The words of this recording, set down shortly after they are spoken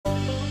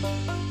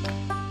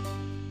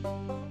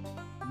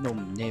หนุ่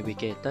มเนวิ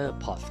เกเตอร์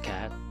พอดแค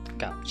สต์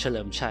กับเฉ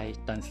ลิมชัย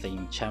ตันสิง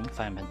ห์แชมป์แฟ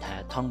นพันธุ์แท้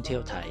ท่องเที่ย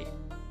วไทย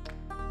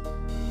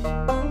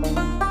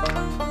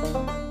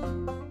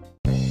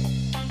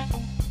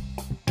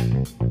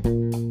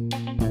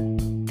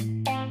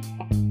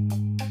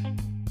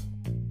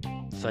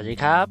สวัสดี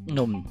ครับห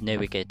นุ่มเน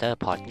วิเกเตอร์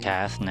พอดแค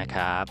สต์นะค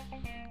รับ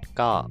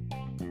ก็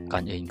ก่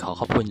อนอื่นขอ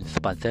ขอบคุณส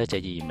ปอนเซอร์ใจ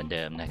ดีเหมือนเ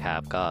ดิมนะครับ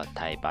ก็ไ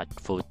ทยบัส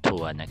ฟู้ดทั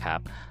วร์นะครับ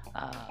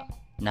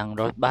นั่ง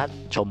รถบัส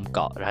ชมเก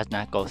าะรัตน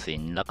โกสิ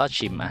นทร์แล้วก็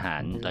ชิมอาหา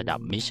รระดับ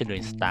มิชลิ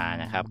นสตาร์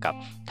นะครับกับ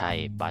ไทย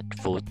บัส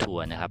ฟู้ดทัว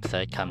ร์นะครับเซิ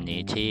ร์ชคำนี้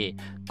ที่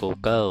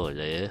Google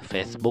หรือ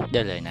Facebook ไ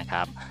ด้เลยนะค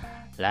รับ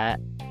และ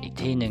อีก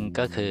ที่หนึ่ง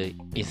ก็คือ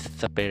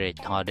Inspirit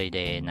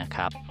Holiday นะค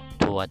รับ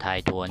ทัวร์ไทย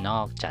ทัวร์นอ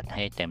กจัดใ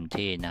ห้เต็ม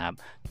ที่นะครับ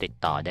ติด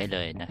ต่อได้เล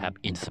ยนะครับ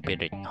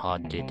Inspirit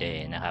Holiday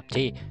นะครับ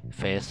ที่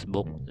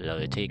Facebook หรื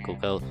อที่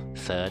Google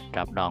Search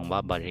รับรองว่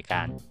าบริก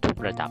ารทุก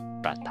ระดับ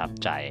ประทับ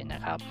ใจน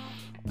ะครับ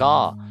ก็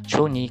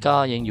ช่วงนี้ก็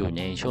ยังอยู่ใ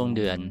นช่วงเ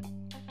ดือน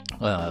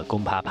กุ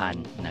มภาพัน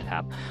ธ์นะครั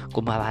บ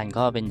กุมภาพันธ์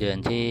ก็เป็นเดือน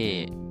ที่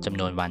จำ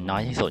นวนวันน้อ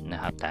ยที่สุดน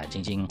ะครับแต่จ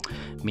ริง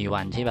ๆมี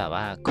วันที่แบบ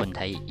ว่าคนไ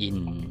ทยอิน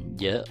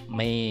เยอะไ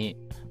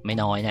ม่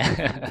น้อยนะ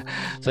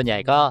ส่วนใหญ่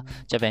ก็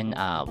จะเป็น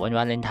วันว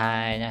าเลนไท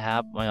น์นะครั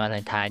บวันวาเล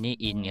นไทน์นี่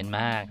อินกัน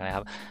มากนะค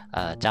รับ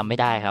จำไม่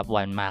ได้ครับ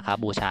วันมาครับ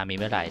บูชามี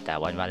เมื่อไหร่แต่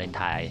วันวาเลนไ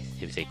ทน์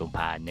14กุมภ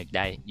าพันธ์นึกไ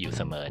ด้อยู่เ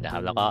สมอนะครั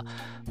บแล้วก็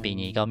ปี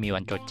นี้ก็มี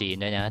วันตรุษจีน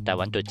ด้วยนะแต่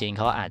วันตรุษจีนเ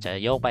ขาอาจจะ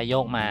โยกไปโย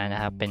กมาน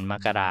ะครับเป็นม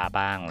กรา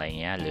บ้างอะไร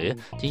เงี้ยหรือ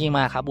จริงๆม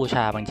าครับบูช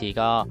าบางที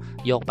ก็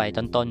โยกไป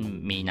ต้น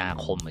มีนา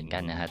คมเหมือนกั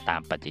นนะฮะตา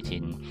มปฏิทิ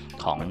น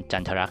ของจั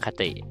นทรค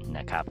ติน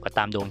ะครับก็ต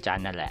ามดวงจันท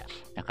ร์นั่นแหละ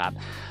นะครับ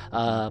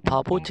พอ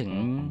พูดถึง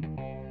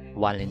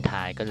วาเลนไท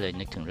น์ก็เลย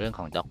นึกถึงเรื่องข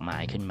องดอกไม้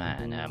ขึ้นมา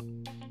นะครับ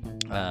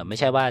ไม่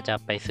ใช่ว่าจะ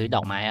ไปซื้อด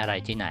อกไม้อะไร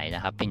ที่ไหนน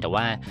ะครับเพียงแต่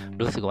ว่า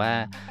รู้สึกว่า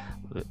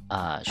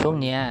ช่วง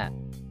นี้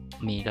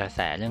มีกระแส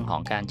เรื่องขอ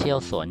งการเที่ยว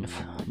สวน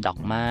ดอก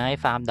ไม้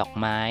ฟาร์มดอก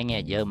ไม้เนี่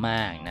ยเยอะม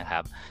ากนะครั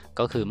บ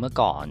ก็คือเมื่อ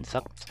ก่อนสั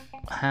ก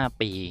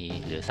5 ปี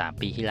หรือ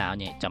3 ปีที่แล้ว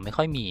เนี่ยจะไม่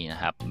ค่อยมีน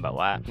ะครับแบบ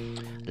ว่า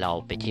เรา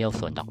ไปเที่ยว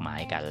สวนดอกไม้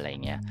กันอะไร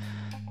เงี้ย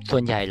ส่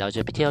วนใหญ่เราจ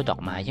ะไปเที่ยวดอ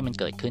กไม้ที่มัน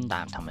เกิดขึ้นต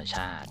ามธรรมช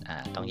าติ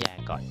ต้องแยก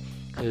ก่อน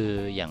คือ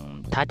อย่าง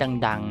ถ้า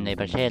ดังๆใน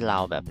ประเทศเรา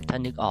แบบถ้า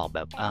นึกออกแบ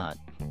บ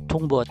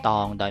ทุ่งบัวตอ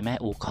งดอยแม่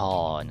อูคอ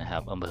นะครั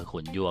บอำเภอขุ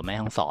นยวมแม่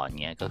ฮ่องสอน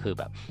เงี้ยก็คือ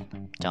แบบ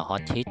จะฮอ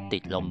ตฮิตติ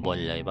ดลมบน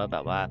เลยว่าแบ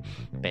บว่า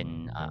เป็น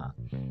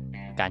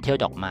การเที่ยว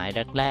ดอกไม้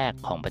แรก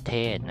ๆของประเท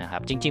ศนะครั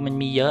บจริงๆมัน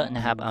มีเยอะน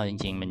ะครับเอาจ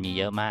ริงๆมันมี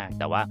เยอะมาก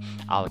แต่ว่า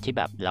เอาที่แ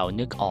บบเรา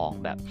นึกออก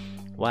แบบ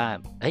ว่า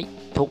เฮ้ย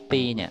ทุก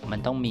ปีเนี่ยมัน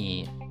ต้องมี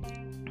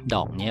ด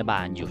อกเนี้ยบ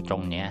านอยู่ตร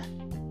งเนี้ย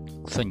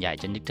ส่วนใหญ่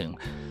จะนึกถึง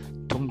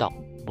ทุ่งดอก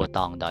บัวต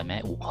องดอยแม่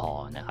อูคอ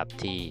นะครับ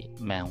ที่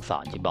แม่ฮ่องสอ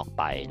นที่บอก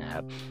ไปนะค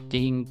รับจ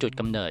ริงๆจุด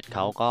กำเนิดเข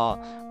าก็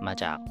มา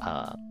จาก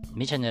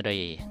มิชชันนา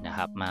รีนะค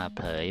รับมา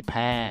เผยแพ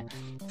ร่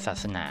ศา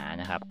สนา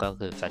นะครับก็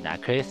คือศาสนา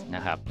คริสต์น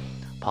ะครับ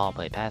พอเผ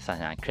ยแพร่ศาส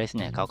นาคริสต์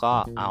เนี่ยเขา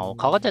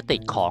ก็จะติ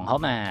ดของเข้า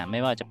มาไม่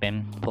ว่าจะเป็น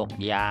พวก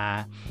ยา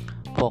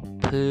พวก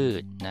พื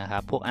ชนะครั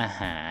บพวกอา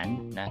หาร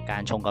นะกา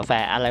รชงกาแฟ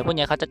อะไรพวก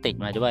นี้เขาจะติด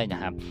มาด้วยน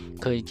ะครับ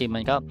คือจริงๆมั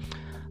นก็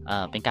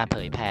เป็นการเผ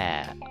ยแผ่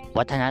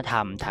วัฒนธร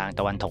รมทาง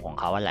ตะวันตกของ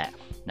เขาแหละ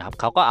นะครับ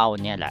เขาก็เอา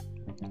เนี่ยแหละ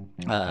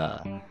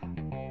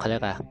เขาเรีย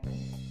กว่า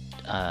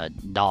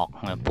ดอก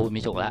พูดไ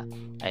ม่ถูกแล้ว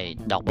ไอ้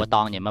ดอกบัวต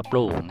องเนี่ยมาป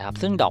ลูกนะครับ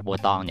ซึ่งดอกบัว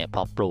ตองเนี่ยพ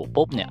อปลูก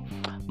ปุ๊บเนี่ย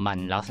มัน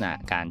ลักษณะ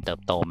การเติบ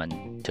โตมัน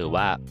ถือ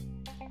ว่า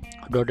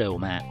รวดเร็ว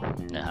มาก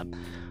นะครับ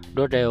ร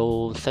วดเร็ว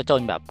ซะจ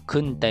นแบบ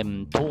ขึ้นเต็ม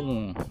ทุ่ง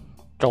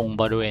ตรง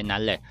บริเวณนั้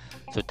นเลย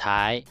สุดท้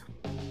าย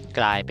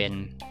กลายเป็น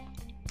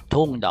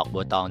ทุ่งดอก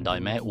บัวตองดอย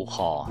แม่อูค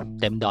อ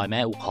เต็มดอยแม่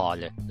อูคอ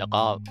เลยแล้ว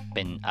ก็เ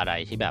ป็นอะไร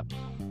ที่แบบ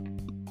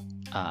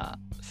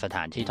สถ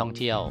านที่ท่อง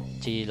เที่ยว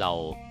ที่เรา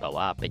แบบ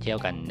ว่าไปเที่ยว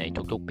กันใน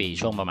ทุกๆปี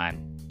ช่วงประมาณ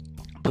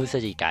พฤศ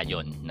จิกาย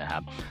นนะครั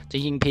บจ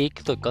ริงๆพีค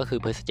สุดก็คือ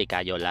พฤศจิก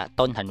ายนแล้ว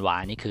ต้นธันวา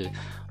นี่คือ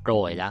โร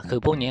ยแล้วคือ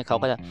พวกนี้เ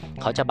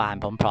ขาจะบาน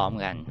พร้อม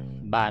ๆกัน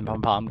บาน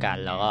พร้อมๆกัน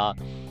แล้ว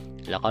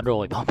ก็โร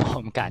ยพร้อ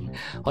มๆกัน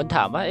คนถ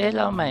ามว่าเอ๊ะแ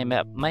ล้วทำไมแบ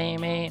บไ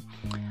ม่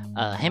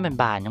ให้มัน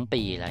บานทั้ง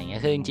ปีอะไรเงี้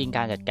ยคือจริงๆก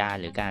ารจัดการ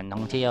หรือการท่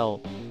องเที่ยว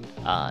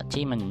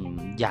ที่มัน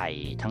ใหญ่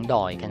ทั้งด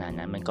อยขนาด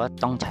นั้นมันก็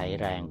ต้องใช้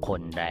แรงค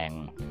นแรง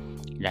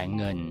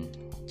เงิน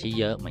ที่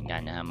เยอะเหมือนกั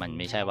นนะครับมันไ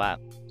ม่ใช่ว่า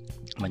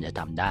มันจะ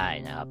ทำได้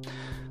นะครับ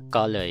เ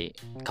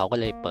ขาก็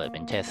เลยเปิดเป็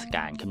นเทศก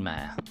าลขึ้นมา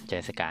เท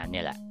ศกาลเ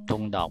นี่ยแหละทุ่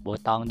งดอกบัว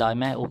ตองดอย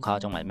แม่อูคอ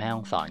จังหวัดแม่ฮ่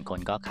องสอนคน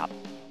ก็ขับ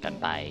กัน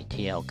ไปเ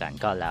ที่ยวกัน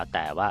ก็แล้วแ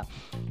ต่ว่า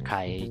ใคร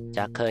จ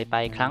ะเคยไป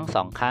ครั้ง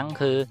2 ครั้ง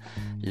คือ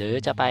หรือ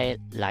จะไป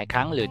หลายค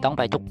รั้งหรือต้องไ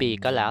ปทุกปี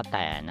ก็แล้วแ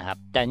ต่นะครับ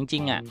แต่จริ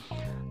ง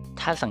ๆ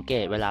ถ้าสังเก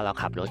ตเวลาเรา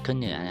ขับรถขึ้น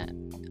เหนือเนี่ย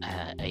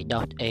ไอ้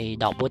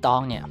ดอกบัวตอ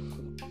งเนี่ย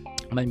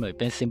มันเหมือน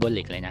เป็นซิมโบ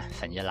ลิกเลยนะ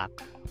สัญลักษณ์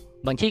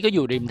บางที่ก็อ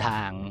ยู่ริมท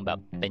างแบบ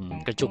เป็น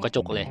กระ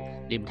จุกเลย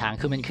ริมทาง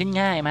คือมันขึ้น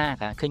ง่ายมาก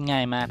ขึ้นง่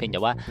ายมากเพียงแ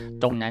ต่ว่า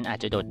ตรงนั้นอาจ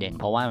จะโดดเด่น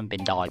เพราะว่ามันเป็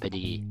นดอยพอ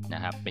ดีน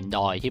ะครับเป็นด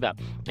อยที่แบบ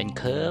เป็นเ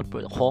คิร์ฟ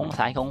โค้ง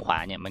ซ้ายโค้งขวา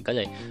เนี่ยมันก็เ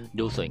ลย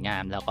ดูสวยงา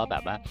มแล้วก็แบ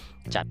บว่า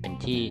จัดเป็น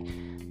ที่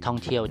ท่อง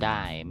เที่ยวได้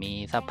มี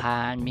สะพา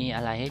นมีอ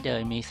ะไรให้เดิ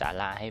นมีศา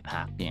ลาให้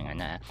พักอย่างนั้น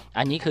นะ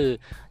อันนี้คือ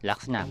ลัก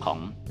ษณะของ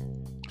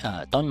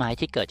ต้นไม้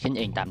ที่เกิดขึ้น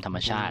เองตามธรรม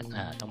ชาติ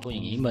ต้องพูดอ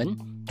ย่างนี้เหมือน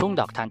ทุ่ง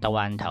ดอกทานตะ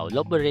วันแถวล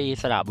พบุรี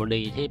สระบุ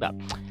รีที่แบบ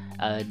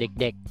เ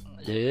ด็ก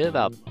ๆหรือแบ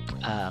บ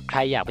ใคร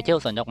อยากไปเที่ยว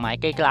สวนดอกไม้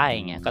ใกล้ๆอ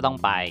ย่างเงี้ยก็ต้อง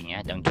ไปอย่างเงี้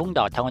ยอย่างทุ่งด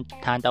อก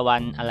ทานตะวั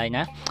นอะไรน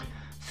ะ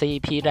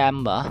CP RAM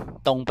เหรอ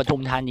ตรงปทุ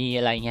มธานี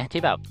อะไรเงี้ย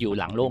ที่แบบอยู่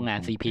หลังโรงงาน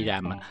CP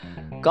RAM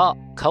ก็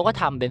เขาก็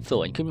ทำเป็นส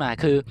วนขึ้นมา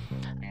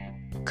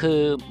คือ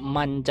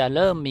มันจะเ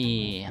ริ่มมี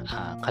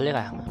เขาเรียกอะ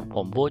ไรผ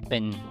มพูดเป็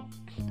น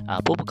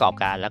ผู้ประกอบ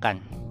การแล้วกัน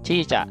ที่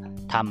จะ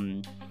ท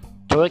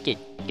ำธุรกิจ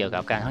เกี่ยวกั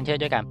บการท่องเที่ยว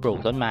ด้วยการปลูก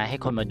ต้นไม้ให้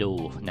คนมาดู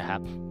นะครับ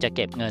จะเ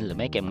ก็บเงินหรือ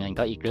ไม่เก็บเงิน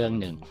ก็อีกเรื่อง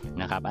หนึ่ง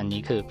นะครับอัน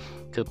นี้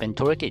คือเป็น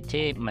ธุรกิจ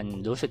ที่มัน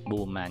รู้สึกบู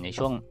มมาใน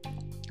ช่วง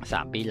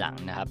3 ปีหลัง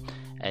นะครับ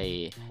ไอ้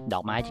ดอ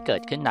กไม้ที่เกิ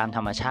ดขึ้นตามธ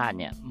รรมชาติ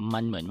เนี่ยมั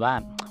นเหมือนว่า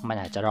มัน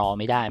อาจจะรอ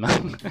ไม่ได้มั้ง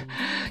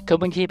คือ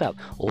บางทีแบบ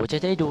โอ้จะ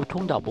ได้ดู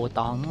ทุ่งดอกโบต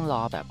องต้องร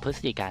อแบบพฤศ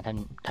จิกา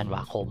ธันว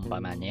าคมปร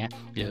ะมาณนี้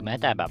หรือแม้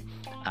แต่แบบ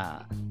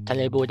ทะเ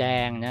ลบัวแด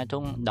งนะ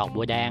ทุ่งดอก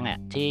บัวแดง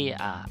ที่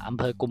อำ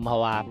เภอกุมภา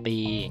วาปี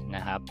น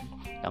ะครับ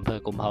อำเภอ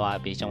กุมภาวา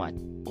ปีจังหวัด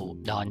อุ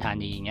ดรธา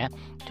นีเงี้ย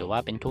ถือว่า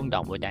เป็นทุ่งด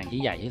อกบัวแดง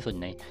ที่ใหญ่ที่สุด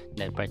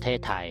ในประเทศ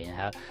ไทยนะ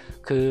ครับ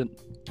คือ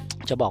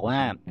จะบอกว่า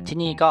ที่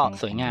นี่ก็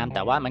สวยงามแ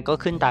ต่ว่ามันก็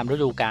ขึ้นตามฤ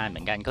ดูกาลเห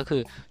มือนกันก็คื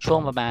อช่วง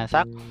ประมาณ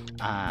สัก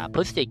พ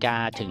ฤศจิกา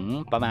ถึง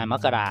ประมาณม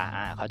กรา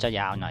เขาจะ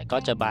ยาวหน่อยก็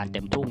จะบานเ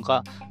ต็มทุ่งก็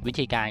วิ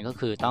ธีการก็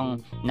คือต้อง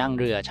นั่ง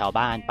เรือชาว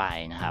บ้านไป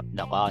นะครับแ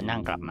ล้วก็นั่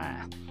งกลับมา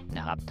น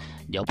ะครับ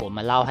เดี๋ยวผมม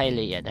าเล่าให้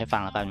ละเอียดให้ฟั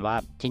งแล้วกันว่า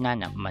ที่นั่น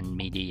มัน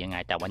มีดียังไง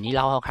แต่วันนี้เ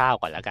ล่าคร่าว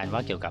ๆก่อนแล้วกันว่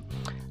าเกี่ยวกับ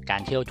กา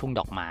รเที่ยวทุ่ง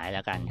ดอกไม้แ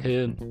ล้วกันคือ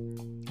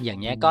อย่าง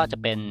นี้ก็จะ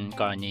เป็น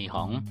กรณีข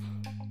อง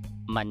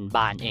มันบ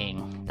านเอง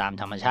ตาม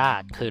ธรรมชา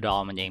ติคือรอ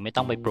มันเองไม่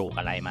ต้องไปปลูก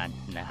อะไรมัน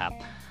นะครับ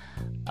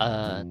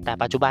แต่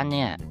ปัจจุบันเ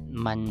นี่ย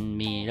มัน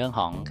มีเรื่อง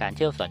ของการเ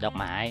ที่ยวสวนดอก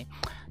ไม้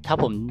ถ้า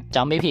ผมจ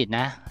ำไม่ผิด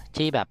นะ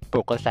ที่แบบป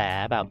ลุกกระแส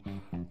แบบ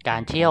กา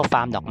รเที่ยวฟ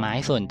าร์มดอกไม้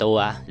ส่วนตัว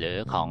หรือ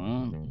ของ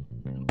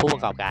ผู้ปร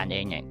ะกอบการเอ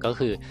งเนี่ยก็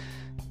คือ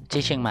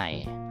ที่เชียงใหม่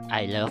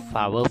I Love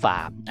Flower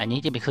Farm อันนี้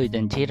จะเป็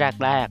นที่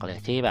แรกๆเลย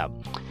ที่แบบ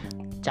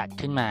จัด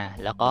ขึ้นมา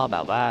แล้วก็แบ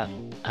บว่า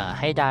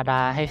ให้ดาร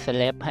าให้เซ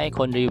เลบให้ค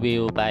นรีวิ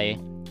วไ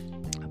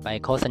ป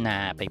โฆษณา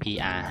ไป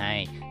PR ให้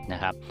นะ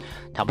ครับ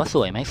ถามว่าส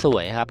วยไหมสว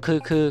ยครับ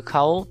คือเข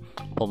า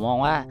ผมมอง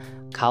ว่า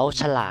เขา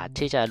ฉลาด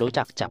ที่จะรู้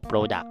จักจับโปร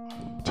ดักต์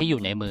ที่อ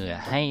ยู่ในมือ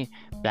ให้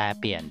แปล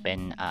เปลี่ยนเป็น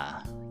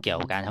เกี่ยว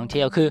กับการท่องเ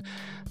ที่ยวคือ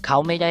เขา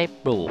ไม่ได้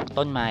ปลูก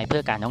ต้นไม้เพื่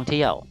อการท่องเ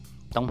ที่ยว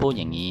ต้องพูด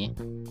อย่างนี้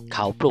เข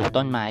าปลูก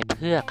ต้นไม้เ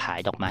พื่อขาย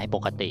ดอกไม้ป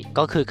กติ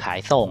ก็คือขาย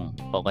ส่ง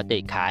ปกติ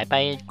ขายไป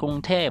กรุง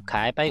เทพข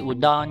ายไปอุ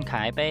ดรข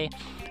ายไป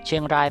เชีย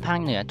งรายภาค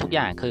เหนือทุกอ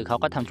ย่างคือเขา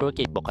ก็ทำธุร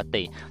กิจปก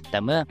ติแต่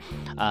เมื่อ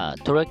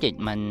ธุรกิจ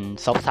มัน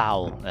ซบเซา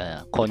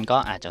คนก็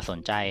อาจจะสน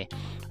ใจ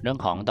เรื่อง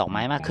ของดอกไ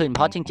ม้มากขึ้นเพ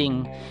ราะจริง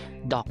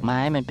ๆดอกไม้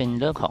มันเป็น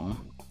เรื่องของ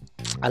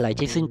อะไร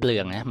ที่สิ้นเปลื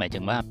องนะหมายถึ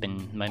งว่า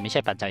มันไม่ใ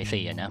ช่ปัจจัย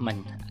4นะมัน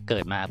เกิ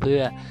ดมาเพื่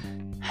อ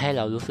ให้เ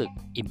รารู้สึก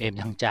อิ่มเอม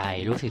ทางใจ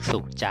รู้สึกสุ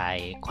ขใจ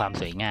ความ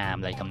สวยงาม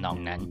อะไรทำนอง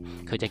นั้น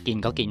คือจะกิน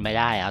ก็กินไม่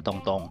ได้ต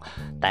รง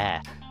ๆแต่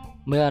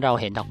เมื่อเรา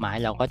เห็นดอกไม้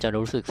เราก็จะ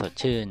รู้สึกสด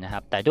ชื่นนะค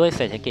รับแต่ด้วยเ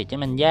ศรษฐกิจที่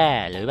มันแย่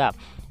หรือแบบ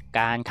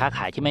การค้าข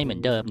ายที่ไม่เหมือ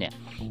นเดิมเนี่ย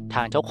ท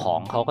างเจ้าของ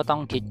เขาก็ต้อ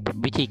งคิด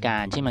วิธีกา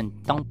รที่มัน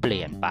ต้องเป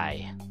ลี่ยนไป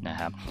นะ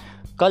ครับ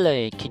ก็เล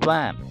ยคิดว่า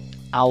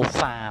เอา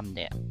ฟาร์มเ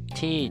นี่ย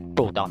ที่ป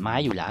ลูกดอกไม้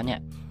อยู่แล้วเนี่ย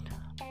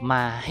ม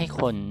าให้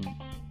คน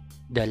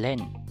เดินเล่น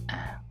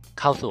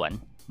เข้าสวน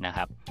นะค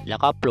รับแล้ว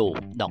ก็ปลูก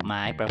ดอกไ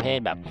ม้ประเภท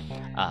แบบ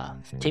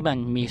ที่มัน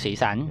มีสี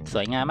สันส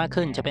วยงามมาก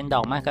ขึ้นจะเป็นด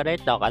อกมะกะเร็ด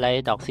ดอกอะไร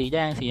ดอกสีแด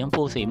งสีชม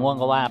พูสีม่วง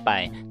ก็ว่าไป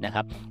นะค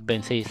รับเป็น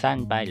ซีซั่น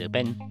ไปหรือเ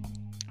ป็น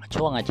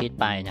ช่วงอาทิตย์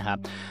ไปนะครับ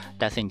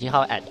แต่สิ่งที่เข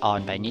าแอดออน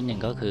ไปนิดนึง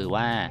ก็คือ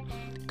ว่า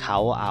เขา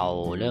เอา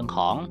เรื่องข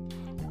อง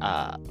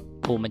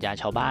ภูมิปัญญา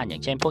ชาวบ้านอย่า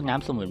งเช่นพวกน้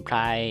ำสมุนไพร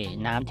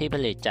น้ำที่ผ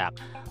ลิตจาก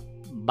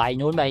ใบ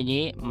นู้นใบ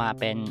นี้มา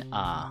เป็น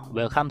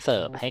welcome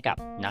serve ให้กับ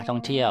นักท่อ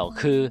งเที่ยว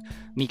คือ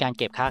มีการ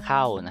เก็บค่าเข้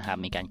านะครับ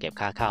มีการเก็บ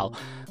ค่าเข้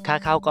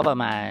าก็ประ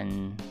มาณ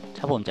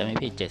ถ้าผมจะไม่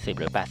ผิด70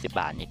หรือ80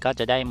 บาทนี่ก็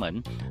จะได้เหมือน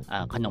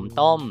ขนม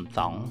ต้ม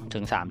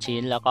 2-3 ชิ้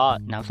นแล้วก็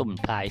น้ำสมุน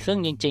ไพรซึ่ง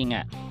จริง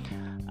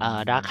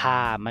ๆราคา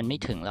มันไม่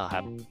ถึงหรอกค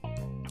รับ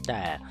แ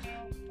ต่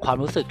ความ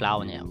รู้สึกเรา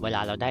เนี่ยเวล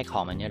าเราได้ขอ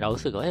งมันเนี่ยเรา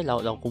รู้สึกว่า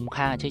เราคุ้ม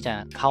ค่าที่จะ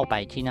เข้าไป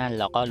ที่นั่น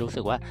แล้วก็รู้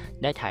สึกว่า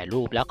ได้ถ่าย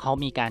รูปแล้วเขา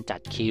มีการจั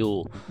ดคิว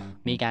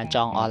มีการจ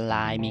องออนไล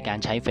น์มีการ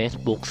ใช้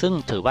Facebook ซึ่ง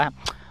ถือว่า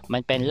มั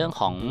นเป็นเรื่อง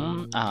ของ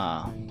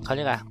เขาเ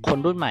รียกว่าคน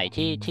รุ่นใหม่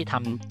ที่ท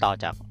ำต่อ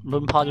จาก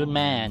รุ่นพ่อรุ่นแ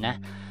ม่นะ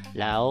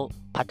แล้ว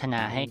พัฒน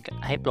า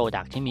ให้โปร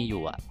ดักที่มีอ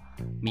ยู่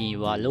มี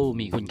value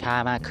มีคุณค่า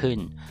มากขึ้น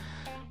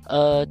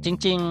จ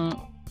ริง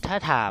ถ้า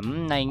ถาม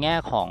ในแง่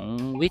ของ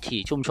วิถี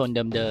ชุมชน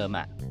เดิม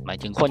ๆหมาย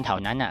ถึงคนแถว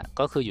นั้น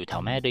ก็คืออยู่แถ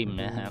วแม่ริม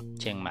นะครับ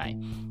เชียงใหม่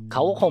เข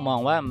าคงมอง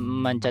ว่า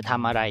มันจะท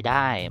ำอะไรไ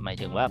ด้หมาย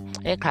ถึงว่า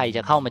ใครจ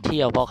ะเข้ามาเ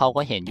ที่ยวเพราะเขา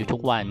ก็เห็นอยู่ทุ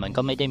กวันมัน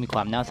ก็ไม่ได้มีคว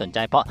ามน่าสนใจ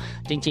เพราะ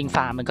จริงๆฟ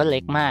าร์มมันก็เล็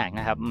กมาก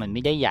นะครับมันไ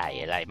ม่ได้ใหญ่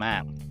อะไรมา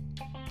ก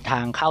ทา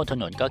งเข้าถ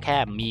นนก็แค่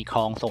มีคล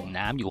องส่ง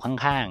น้ำอยู่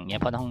ข้างๆเนี่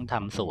ยเพราะต้องท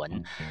ำสวน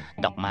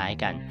ดอกไม้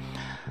กัน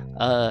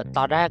ต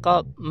อนแรกก็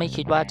ไม่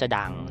คิดว่าจะ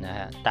ดังนะฮ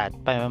ะแต่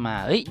ไปมา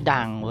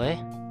ดังเว้ย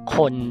ค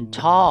น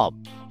ชอบ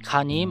ครา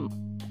วนี้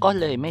ก็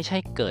เลยไม่ใช่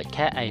เกิดแ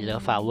ค่ I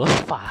Love Flower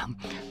Farm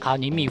คราว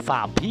นี้มีฟ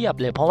าร์มเพียบ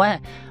เลยเพราะว่า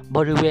บ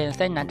ริเวณเ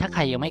ส้นนั้นถ้าใค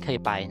รยังไม่เคย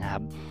ไปนะครั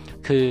บ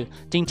คือ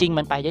จริงๆ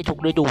มันไปได้ทุก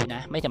ฤดูน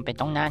ะไม่จำเป็น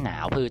ต้องหน้าหนา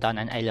วคือตอน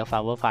นั้น I Love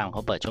Flower Farm เข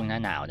าเปิดช่วงหน้า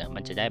หนาวเนี่ยมั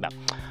นจะได้แบบ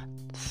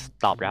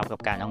ตอบรับกับ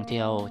การท่องเ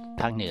ที่ยว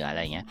ภาคเหนืออะไร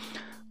เงี้ย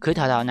คือแถ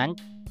วๆนั้น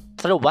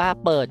สรุปว่า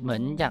เปิดเหมือ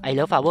นอย่าง I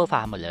Love Flower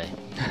Farm หมดเลย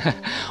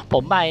ผ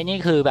มไปนี่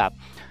คือแบบ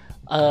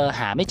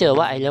หาไม่เจอ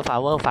ว่า I Love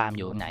Flower Farm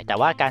อยู่ไหนแต่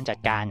ว่าการจัด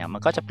การเนี่ยมั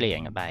นก็จะเปลี่ยน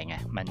กันไปไง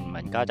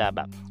มันก็จะแบ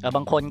บบ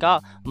างคนก็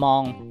มอ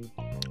ง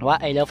ว่า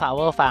I Love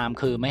Flower Farm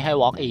คือไม่ให้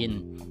walk in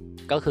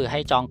ก็คือให้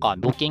จองก่อน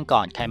booking ก่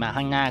อนใครมา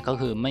ข้างหน้าก็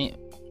คือ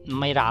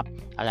ไม่รับ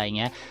อะไรเ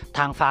งี้ยท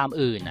างฟาร์ม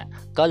อื่น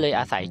ก็เลย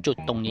อาศัยจุด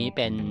ตรงนี้เ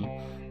ป็น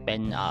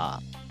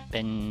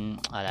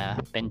อะไร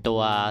เป็นตั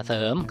วเส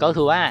ริมก็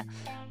คือว่า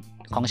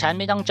ของฉัน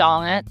ไม่ต้องจอง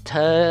นะเธ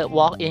อ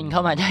walk in เข้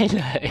ามาได้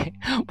เลย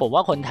ผมว่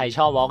าคนไทยช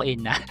อบ walk in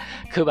นะ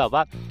คือแบบว่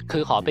าคื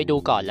อขอไปดู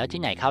ก่อนแล้วที่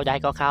ไหนเข้าได้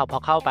ก็เข้าพอ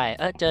เข้าไป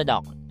เจอดอ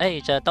ก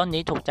เจอต้น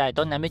นี้ถูกใจ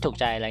ต้นนั้นไม่ถูก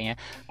ใจอะไรเงี้ย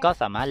ก็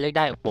สามารถเลือกไ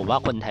ด้ผมว่า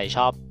คนไทยช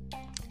อบ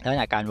แล้ว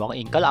จากการ walk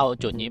in ก็เอา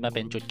จุดนี้มาเ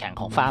ป็นจุดแข็ง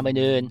ของฟาร์ม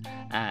อื่น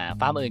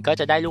ฟาร์มอื่นก็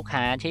จะได้ลูก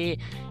ค้าที่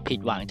ผิด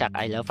หวังจาก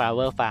I Love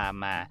Flower Farm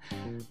มา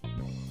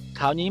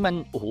คราวนี้มัน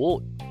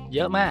เย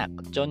อะมาก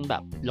จนแบ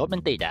บรถมั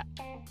นติด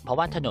เพราะ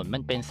ว่าถนนมั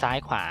นเป็นซ้าย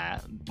ขวา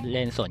เล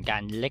นส่วนกั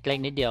นเล็ก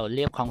ๆนิดเดียวเ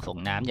รียบคลองส่ง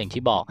น้ำอย่าง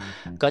ที่บอก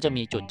ก็จะ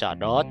มีจุดจอด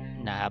รถ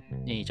นะครับ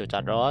มีจุดจ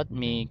อดรถ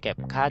มีเก็บ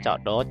ค่าจอด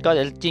รถก็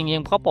จริง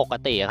ๆก็ปก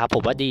ติครับผ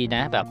มว่าดีน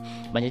ะแบบ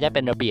มันจะได้เ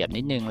ป็นระเบียบ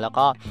นิดนึงแล้ว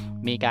ก็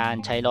มีการ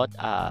ใช้ร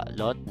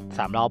ถ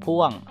3ล้อพ่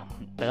วง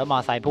แล้วมอ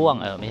ไซค์พ่วง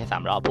ไม่ใช่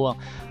3ล้อพ่วง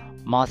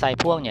มอไซค์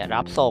พ่วงเนี่ย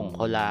รับส่ง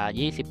คนละ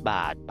20 บ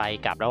าทไป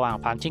กับระหว่าง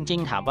ฟาร์มจริง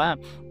ๆถามว่า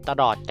ต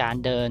ลอดการ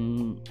เดิน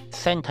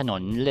เส้นถน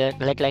นเ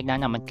ล็กๆนั้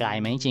นมันไกล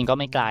ไหมจริงๆก็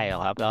ไม่ไกลหรอ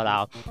กครับเรา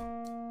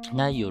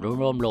น่าอยู่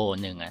ร่วมโล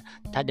นึง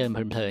ถ้าเดินเ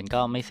พลินๆก็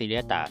ไม่ซีเรี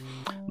ยสแต่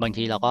บาง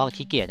ทีเราก็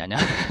ขี้เกียจน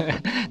ะ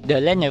เดิ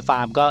นเล่นในฟา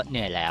ร์มก็เห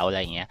นื่อยแล้วอะไร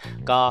เงี้ย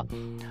ก็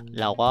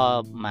เราก็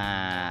มา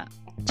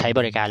ใช้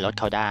บริการรถ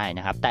เขาได้น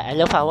ะครับแต่ I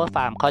Love Flower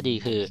Farm ข้อดี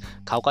คือ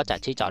เขาก็จัด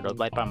ที่จอดรถ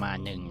ไว้ประมาณ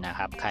หนึ่งนะค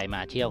รับใครม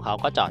าเที่ยวเขา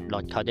ก็จอดร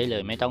ถเขาได้เล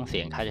ยไม่ต้องเสี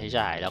ยค่าใช้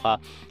จ่ายแล้วก็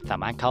สา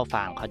มารถเข้าฟ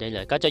าร์มเขาได้เล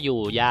ยก็จะอยู่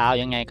ยาว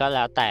ยังไงก็แ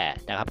ล้วแต่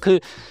นะครับคือ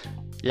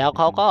แล้วเ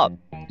ขาก็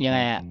ยังไง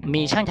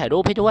มีช่างถ่ายรู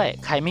ปให้ด้วย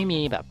ใครไม่มี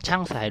แบบช่า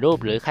งถ่ายรูป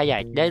หรือใครอยา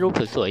กได้รูป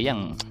สวยๆอ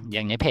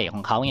ย่างในเพจข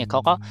องเขาเนี่ยเข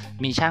าก็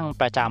มีช่าง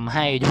ประจำใ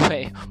ห้ด้วย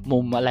มุ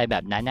มอะไรแบ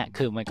บนั้น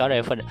คือมันก็เล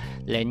ย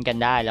เลนส์กัน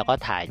ได้แล้วก็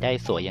ถ่ายได้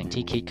สวยอย่าง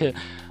ที่คิดคือ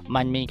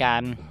มันมีกา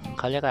ร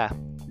เขาเรียกว่า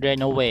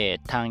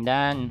renovate ทาง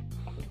ด้า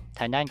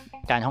น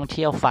การท่องเ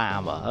ที่ยวฟาร์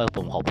มผ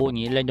มขอพูด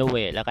งี้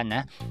renovate แล้วกันน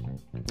ะ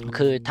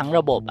คือทั้งร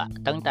ะบบ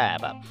ตั้งแต่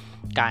แบบ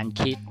การ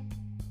คิด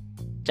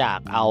จาก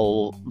เอา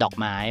ดอก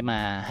ไม้มา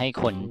ให้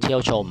คนเที่ย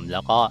วชมแ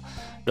ล้วก็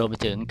รวมไป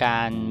ถึงกา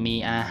รมี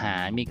อาหา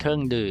รมีเครื่อ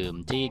งดื่ม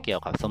ที่เกี่ย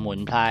วกับสมุน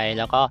ไพร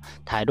แล้วก็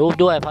ถ่ายรูป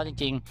ด้วยเพราะจ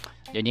ริง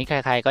ๆเดี๋ยวนี้ใ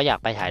ครๆก็อยาก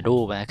ไปถ่ายรู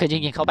ปคือจ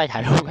ริงๆเขาไปถ่า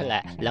ยรูปกันแหล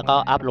ะแล้วก็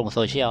อัพลงโซ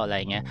เชียลอะไร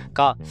เงี้ย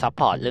ก็ซัพ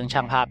พอร์ตเรื่องช่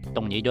างภาพต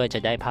รงนี้ด้วยจะ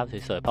ได้ภาพ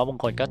สวยๆเพราะบาง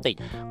คนก็ติด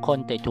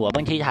หัวบ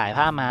างทีถ่ายภ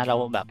าพมาเรา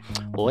แบบ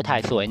ถ่า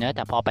ยสวยนะแ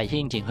ต่พอไปที่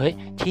จริงๆเฮ้ย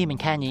ที่มัน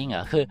แค่นี้เหร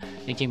อคือ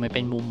จริงๆมันเ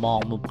ป็นมุม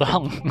กล้อ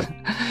ง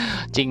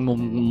จริง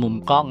มุม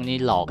กล้องนี่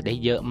หลอกได้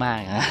เยอะมาก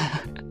นะ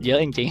เยอะ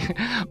จริง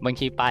ๆบาง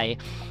ทีไป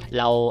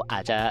เราอา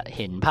จจะเ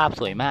ห็นภาพ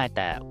สวยมากแ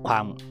ต่คว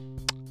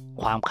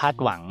ามคาด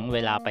หวังเว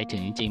ลาไปถึ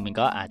งจริงๆมัน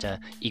ก็อาจจะ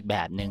อีกแบ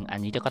บนึงอัน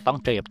นี้ก็ต้อง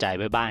เตรียมใจ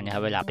ไว้บ้างนะครั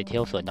บเวลาไปเที่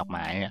ยวสวนดอกไ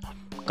ม้เนี่ย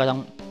ก็ต้อง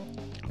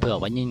เผื่อ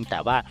ไว้นิดนึงแต่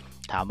ว่า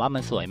ถามว่ามั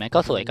นสวยไหมก็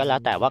สวยก็แล้ว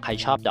แต่ว่าใคร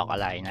ชอบดอกอะ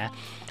ไรนะ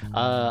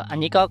อัน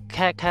นี้ก็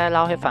แค่เ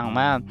ล่าให้ฟัง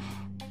ว่า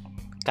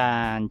กา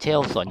รเที่ย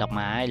วสวนดอกไ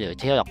ม้หรือ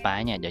เที่ยวดอกไม้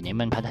เนี่ยเดี๋ยวนี้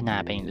มันพัฒนา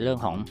เป็นเรื่อง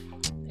ของ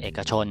เอก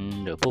ชน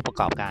หรือผู้ประ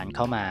กอบการเ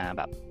ข้ามาแ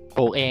บบป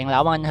ลูกเองแล้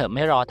วมันไ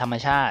ม่รอธรรม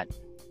ชาติ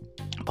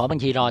เพราะบาง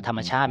ทีรอธรรม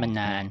ชาติมัน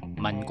นาน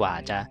มันกว่า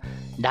จะ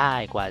ได้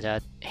กว่าจะ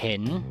เห็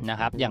นนะ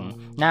ครับอย่าง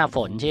หน้าฝ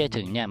นที่จะ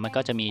ถึงเนี่ยมัน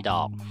ก็จะมีด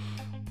อก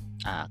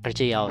กระเ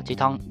จียว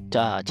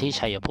ที่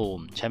ชัยภู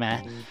มิใช่ไหม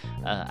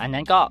อัน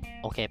นั้นก็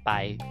โอเคไป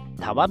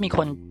ถามว่ามีค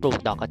นปลูก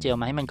ดอกกระเจียว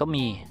ไหมมันก็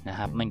มีนะค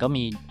รับมันก็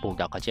มีปลูก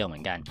ดอกกระเจียวเหมื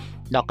อนกัน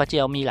ดอกกระเจี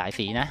ยวมีหลาย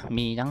สีนะ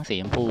มีทั้งสี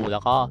ชมพูแล้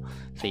วก็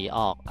สีอ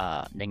อก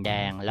แด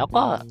งๆแล้ว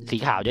ก็สี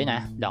ขาวด้วยนะ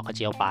ดอกกระเ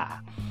จียวป่า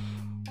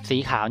สี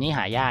ขาวนี่ห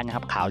ายากนะค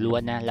รับขาวล้ว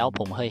นนะแล้ว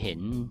ผมเคยเห็น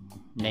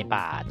ใน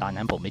ป่าตอน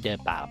นั้นผมไปเดิน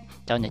ป่า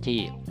เจ้าหน้า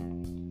ที่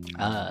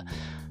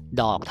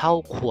ดอกเท่า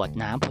ขวด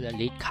น้ำพล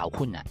ลิตรขาว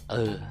ขุ่นอ่ะ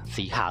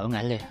สีขาวตรง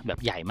นั้นเลยแบบ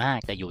ใหญ่มาก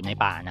แต่อยู่ใน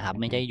ป่านะครับ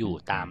ไม่ได้อยู่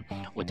ตาม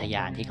อุทย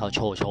านที่เขาโ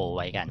ชว์ไ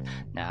ว้กัน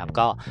นะครับ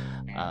ก็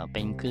เ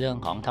ป็นเรื่อง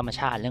ของธรรม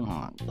ชาติเรื่องขอ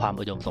งความ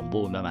อุดมสม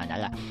บูรณ์ประมาณนั้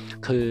นแหละ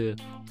คือ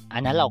อั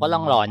นนั้นเราก็ต้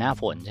องรอหน้า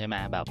ฝนใช่ไหม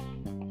แบบ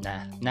นะ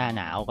หน้าห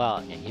นาวก็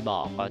อย่างที่บอ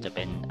กก็จะเ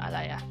ป็นอะไร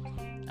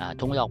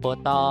ทุ่งดอกบัว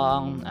ตอง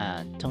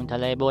ทุ่งทะ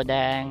เลบัวแด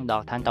งดอ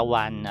กทานตะ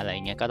วันอะไร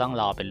เงี้ยก็ต้อง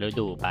รอเป็นฤ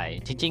ดูไป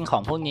จริงๆขอ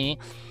งพวกนี้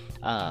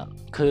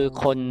คือ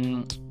คน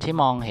ที่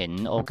มองเห็น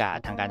โอกาส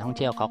ทางการท่องเ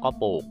ที่ยวเขาก็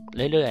ปลูก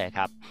เรื่อยๆค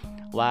รับ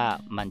ว่า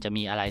มันจะ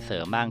มีอะไรเสริ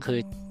มบ้างคือ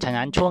ฉะ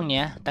นั้นช่วง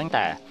นี้ตั้งแ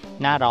ต่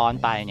หน้าร้อน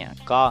ไปเนี่ย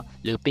ก็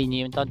หรือปีนี้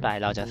เป็นต้นไป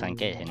เราจะสัง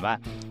เกตเห็นว่า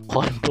ค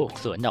นปลูก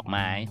สวนดอกไ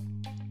ม้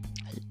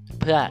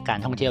เพื่อการ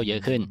ท่องเที่ยวเยอ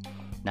ะขึ้น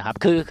นะครับ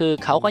คือ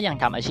เขาก็ยัง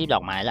ทำอาชีพด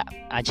อกไม้ละ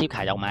อาชีพข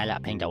ายดอกไม้ละ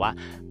เพียงแต่ว่า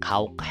เขา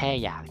แค่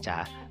อยากจะ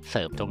เส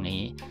ริมตรงนี้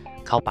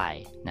เข้าไป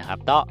นะครับ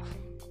ก็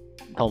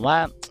ผมว่า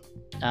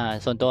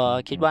ส่วนตัว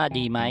คิดว่า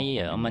ดีไหม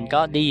มัน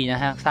ก็ดีน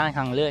ะฮะสร้างท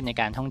างเลือกใน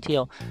การท่องเที่ย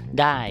ว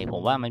ได้ผ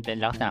มว่ามันเป็น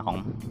ลักษณะของ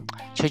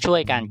ช่ว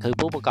ยกันคือ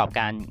ผู้ประกอบก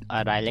าร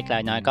รายเล็กรา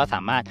ยน้อยก็ส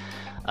ามารถ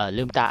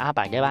ลืมตาอ้าป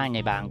ากได้บ้างใน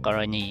บางกร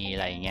ณีอะ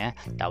ไรอย่างเงี้ย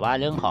แต่ว่า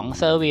เรื่องของ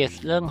เซอร์วิส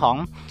เรื่องของ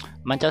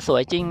มันจะสว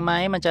ยจริงไหม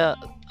มันจะ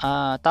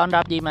ต้อน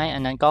รับดีไหมอั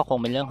นนั้นก็คง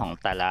เป็นเรื่องของ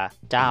แต่ละ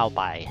เจ้า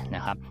ไปน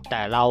ะครับแต่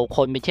เราค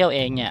นไปเที่ยวเอ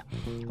งเนี่ย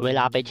เวล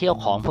าไปเที่ยว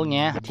ของพวก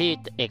นี้ที่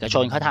เอกช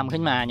นเขาทำ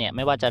ขึ้นมาเนี่ยไ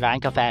ม่ว่าจะร้าน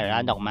กาแฟหรือร้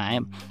านดอกไม้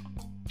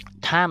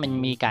ถ้ามัน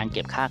มีการเ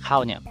ก็บค่าเข้า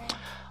เนี่ย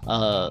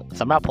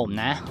สำหรับผม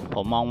นะผ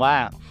มมองว่า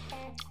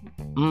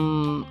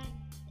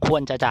คว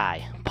รจะจ่าย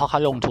เพราะเขา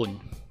ลงทุน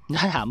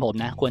ถ้าถามผม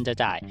นะควรจะ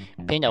จ่าย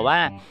เพียงแต่ว่า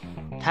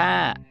ถ้า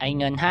ไอ้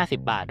เงิน50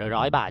 บาทหรือ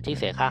100 บาทที่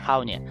เสียค่าเข้า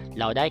เนี่ย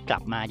เราได้กลั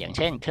บมาอย่างเ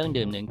ช่นเครื่อง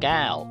ดื่ม1 แ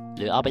ก้วห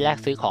รือเอาไปแลก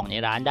ซื้อของใน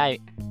ร้าน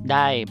ไ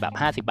ด้แบบ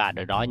50 บาทห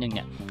รือ100 นึงเ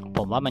นี่ยผ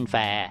มว่ามันแฟ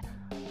ร์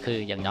คือ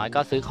อย่างน้อยก็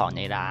ซื้อของใ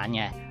นร้าน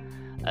ไง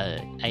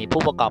ไอ้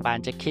ผู้ประกอบการ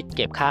จะคิดเ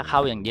ก็บค่าเข้า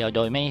อย่างเดียวโด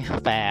ยไม่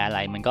แฟร์อะไร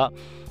มันก็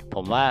ผ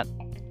มว่า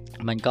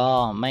มันก็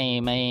ไ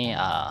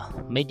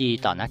ม่ดี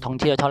ต่อนักท่อง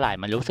เที่ยวเท่าไหร่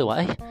มันรู้สึกว่า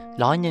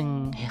100 นึง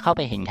เข้าไ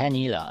ปเห็นแค่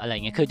นี้เหรออะไรเ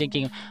งี้ยคือจ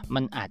ริงๆมั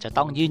นอาจจะ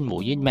ต้องยื่นหมู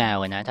ยื่นแมว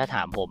นะถ้าถ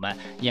ามผม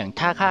อย่าง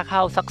ถ้าค่าเข้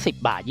าสัก10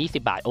 บาท20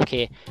 บาทโอเค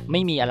ไ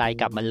ม่มีอะไร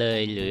กลับมาเลย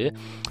ห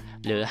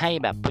รือให้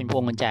แบบเป็นพว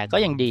งกุญแจก็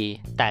ยังดี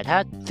แต่ถ้า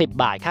10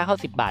 บาทค่าเข้า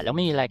10 บาทแล้วไ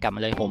ม่มีอะไรกลับม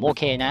าเลยผมโอ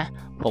เคนะ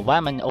ผมว่า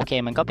มันโอเค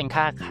มันก็เป็น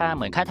ค่าเ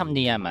หมือนค่าธรรมเ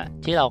นียม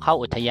ที่เราเข้า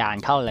อุทยาน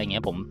เข้าอะไรเ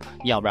งี้ยผม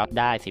ยอมรับ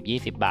ได้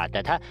10-20 บาทแ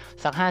ต่ถ้า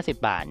สัก50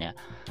 บาทเนี่ย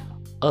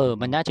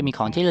มันน่าจะมีข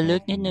องที่ระลึ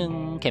กนิดนึง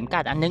เข็มก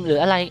ลัดอันนึงหรือ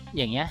อะไร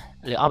อย่างเงี้ย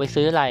หรือเอาไป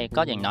ซื้ออะไร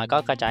ก็อย่างน้อยก็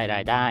กระจายร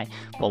ายได้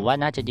ผมว่า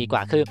น่าจะดีกว่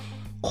าคือ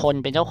คน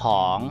เป็นเจ้าข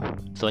อง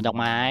สวนดอก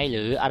ไม้ห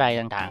รืออะไร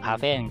ต่างๆคา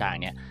เฟ่ต่างๆ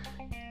เนี่ย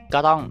ก็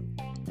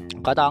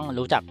ต้อง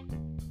รู้จัก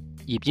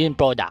หยิบยื่นโ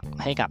ปรดักต์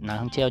ให้กับนัก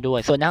ท่องเที่ยวด้วย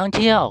ส่วนนักท่อง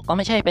เที่ยวก็ไ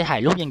ม่ใช่ไปถ่า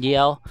ยรูปอย่างเดี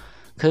ยว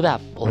คือแบบ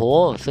โอ้โห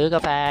ซื้อกา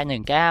แฟ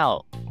1 แก้ว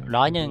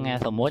100 นึงไง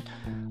สมมุติ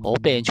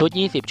เปลี่ยนชุด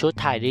20 ชุด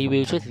ถ่ายรีวิ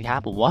วชุดสินค้า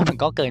ผมว่ามัน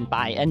ก็เกินไป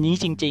อันนี้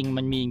จริงๆ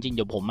มันมีจริงๆเ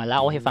ดี๋ยวผมมาเล่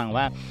าให้ฟัง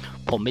ว่า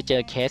ผมไปเจ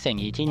อเคสอย่า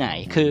งนี้ที่ไหน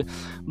คือ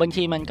บาง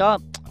ทีมัน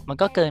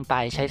ก็เกินไป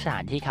ใช้สถา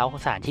นที่เข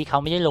า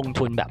ไม่ได้ลง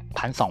ทุนแบบ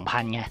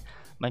1,000-2,000ไง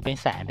มันเป็น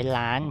แสนเป็น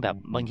ล้านแบบ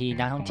บางที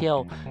นักท่องเที่ยว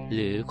ห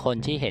รือคน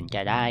ที่เห็นแ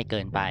ก่ได้เกิ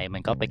นไปมั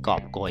นก็ไปกอ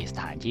บโกยส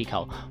ถานที่เข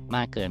าม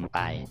ากเกินไป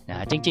น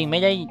ะจริงๆไ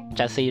ม่ได้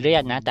จะซีเรีย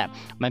สนะแต่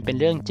มันเป็น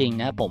เรื่องจริง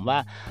นะผมว่า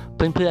เ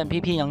พื่อน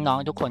ๆพี่ๆน้อง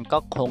ๆทุกคนก็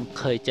คง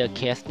เคยเจอเ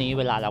คสนี้เ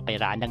วลาเราไป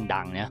ร้าน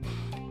ดังๆนะ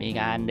มี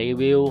การรี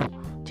วิว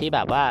ที่แบ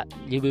บว่า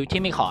รีวิว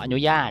ที่ไม่ขออนุ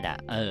ญาต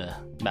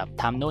แบบ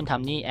ทำนู่นท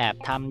ำนี่แอบ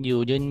ทำอยู่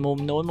ยืนมุม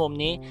นู้นมุม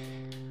นี้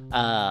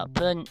เ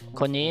พื่อน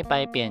คนนี้ไป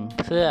เปลี่ยน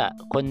เสื้อ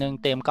คนนึง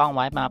เตรียมกล้องไ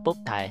ว้มาปุ๊บ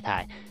ถ่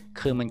าย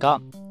คือมันก็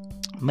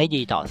ไม่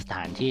ดีต่อสถ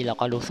านที่แล้ว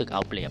ก็รู้สึกเอ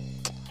าเปรียบ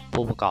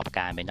ผู้ประกอบก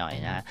ารไปหน่อย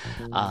นะ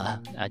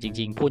จ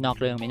ริงๆพูดนอก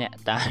เรื่องไหมเนี่ย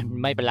แต่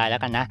ไม่เป็นไรแล้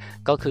วกันนะ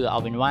ก็คือเอา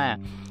เป็นว่า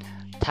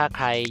ถ้าใ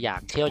ครอยา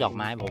กเที่ยวดอก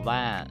ไม้ผมว่า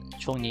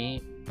ช่วงนี้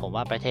ผม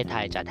ว่าประเทศไท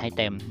ยจัดให้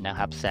เต็มนะค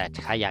รับแต่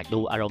ใครอยากดู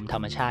อารมณ์ธร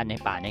รมชาติใน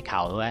ป่าในเข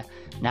าด้วย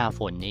หน้าฝ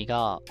นนี้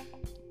ก็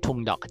ทุ่ง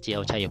ดอกกระเจีย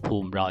วชัยภู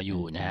มิรออ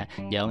ยู่นะฮะ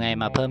เดี๋ยวไง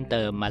มาเพิ่มเ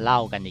ติมมาเล่า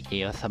กันอีกที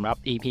สำหรับ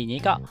EP นี้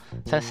ก็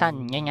สั้น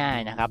ๆง่าย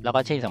ๆนะครับแล้วก็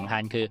ที่สำคั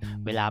ญคือ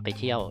เวลาไป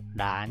เที่ยว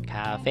ร้านค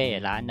าเฟ่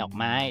ร้านดอก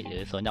ไม้หรื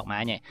อสวนดอกไม้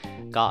เนี่ย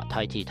ก็ถ้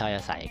อยทีถ้อยอ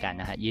าศัยกัน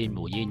นะฮะยื่นห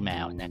มูยื่นแม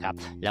วนะครับ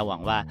แล้วหวั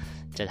งว่า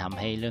จะทำ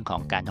ให้เรื่องขอ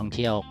งการท่องเ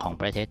ที่ยวของ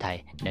ประเทศไทย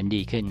นั้น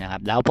ดีขึ้นนะครั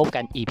บแล้วพบ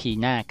กัน EP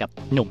หน้ากับ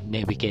หนุ่ม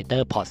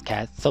Navigator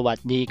Podcast สวัส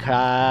ดีค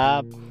รั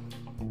บ